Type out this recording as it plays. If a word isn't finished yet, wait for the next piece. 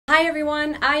Hi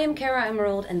everyone, I am Caro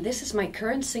Emerald and this is my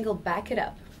current single, Back It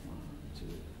Up.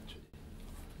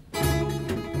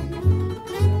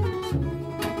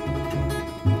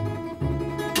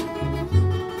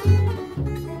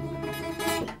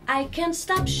 I can't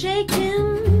stop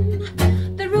shaking,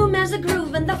 the room has a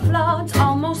groove and the floor's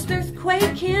almost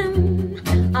earthquaking.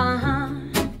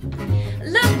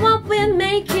 Look what we're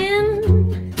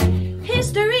making,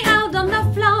 history out on the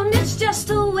floor and it's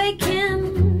just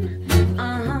awakening.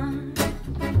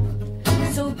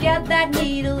 So get that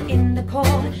needle in the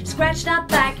cord, scratch that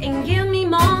back and give me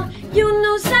more. You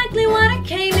know exactly what I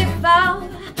came here for.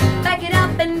 Back it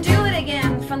up and do it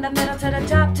again, from the middle to the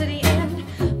top to the end.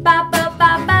 Ba ba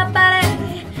ba ba ba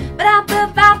day, ba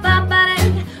ba ba ba ba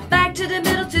day. Back to the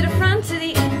middle to the front to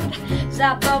the end.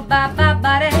 Zap ba ba ba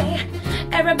ba day.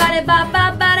 Everybody ba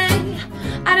ba ba day.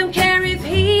 I don't care if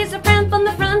he's a friend, from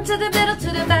the front to the middle to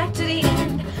the back to the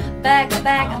end. Back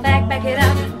back back back it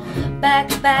up. Back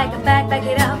back back back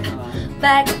it up.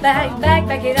 Back back back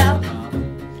back it up.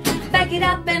 Back it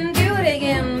up and do it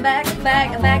again. Back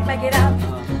back back back it up.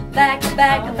 Back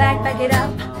back back back it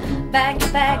up. Back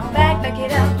back back back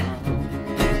it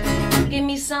up. Give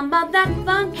me some of that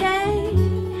funky,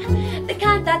 the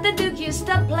kind that the Duke used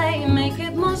to play. Make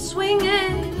it more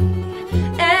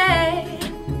swinging, hey.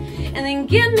 And then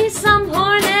give me some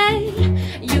horny,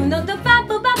 you know the ba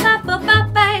ba ba ba ba ba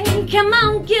ba. Come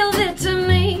on, give it to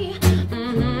me.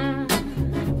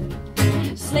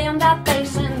 Slam that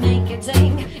bass and make it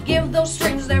zing. Give those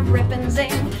strings their rip and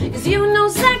zing, 'cause you know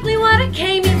exactly what I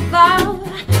came here for.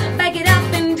 Back it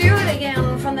up and do it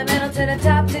again, from the middle to the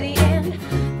top to the end.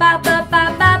 Ba ba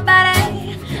ba ba ba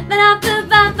day, ba ba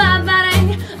ba ba ba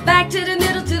day. Back to the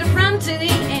middle to the front to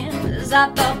the end.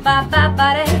 Zap ba ba ba ba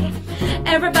day.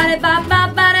 Everybody ba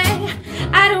ba ba day.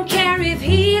 I don't care if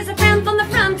he's a friend, from the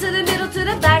front to the middle to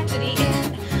the back to the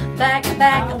end. Back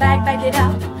back back back it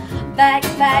up. Back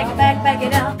back back back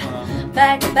it up.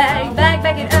 Back back back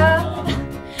back it up.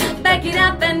 Back it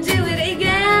up and do it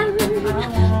again.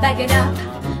 Back it up.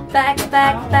 Back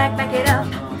back back back it up.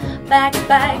 Back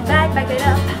back back back it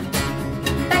up.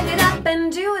 Back it up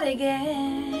and do it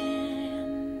again.